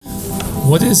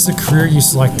What is the career you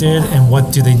selected and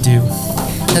what do they do?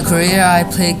 The career I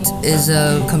picked is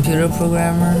a computer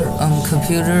programmer.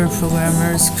 Computer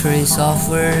programmers create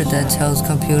software that tells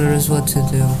computers what to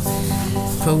do.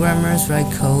 Programmers write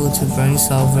code to bring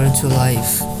software to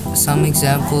life. Some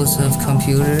examples of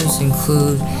computers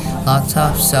include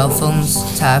laptops, cell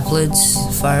phones,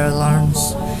 tablets, fire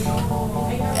alarms,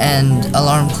 and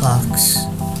alarm clocks.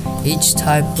 Each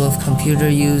type of computer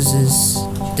uses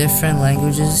different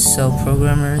languages, so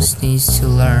programmers need to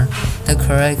learn the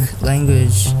correct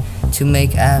language to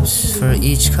make apps for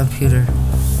each computer.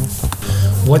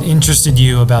 What interested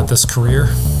you about this career?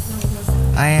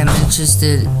 I am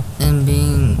interested in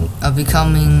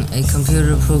becoming a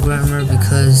computer programmer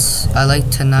because I like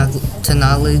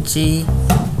technology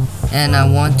and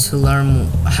I want to learn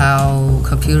how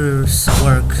computers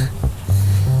work.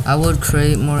 I would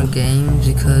create more games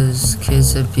because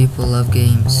kids and people love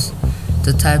games.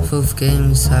 The type of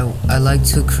games I like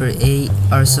to create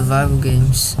are survival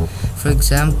games. For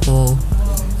example,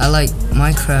 I like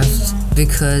Minecraft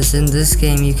because in this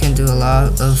game you can do a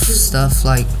lot of stuff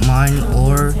like mine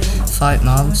or fight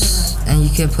mobs, and you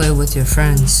can play with your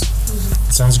friends.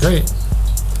 Sounds great.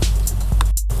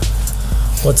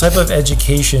 What type of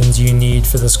education do you need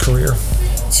for this career?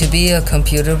 To be a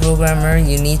computer programmer,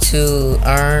 you need to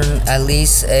earn at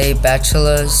least a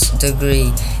bachelor's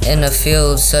degree in a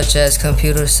field such as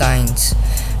computer science,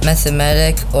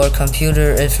 mathematics, or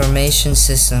computer information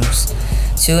systems.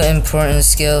 Two important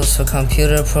skills for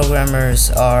computer programmers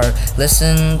are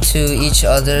listen to each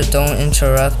other, don't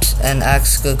interrupt, and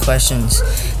ask good questions,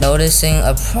 noticing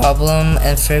a problem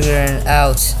and figuring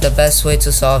out the best way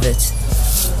to solve it.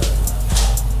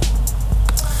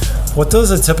 What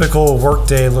does a typical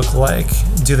workday look like?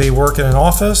 Do they work in an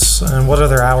office, and what are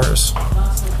their hours?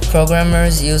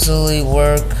 Programmers usually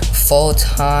work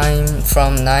full-time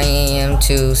from 9 a.m.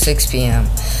 to 6 p.m.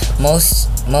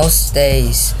 Most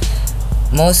days.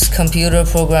 Most computer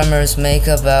programmers make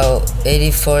about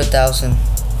 $84,000.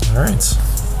 All right.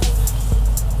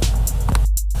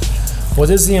 What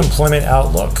is the employment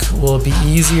outlook? Will it be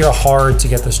easy or hard to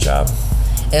get this job?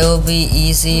 It will be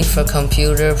easy for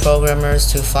computer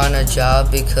programmers to find a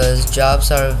job because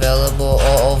jobs are available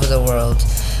all over the world.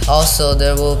 Also,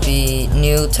 there will be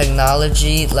new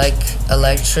technology like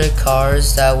electric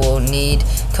cars that will need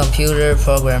computer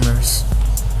programmers.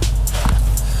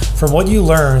 From what you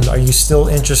learned, are you still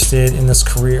interested in this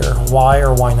career? Why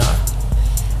or why not?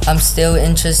 I'm still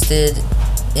interested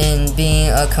in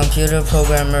being a computer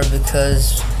programmer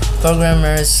because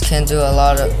programmers can do a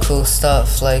lot of cool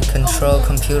stuff like control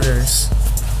computers.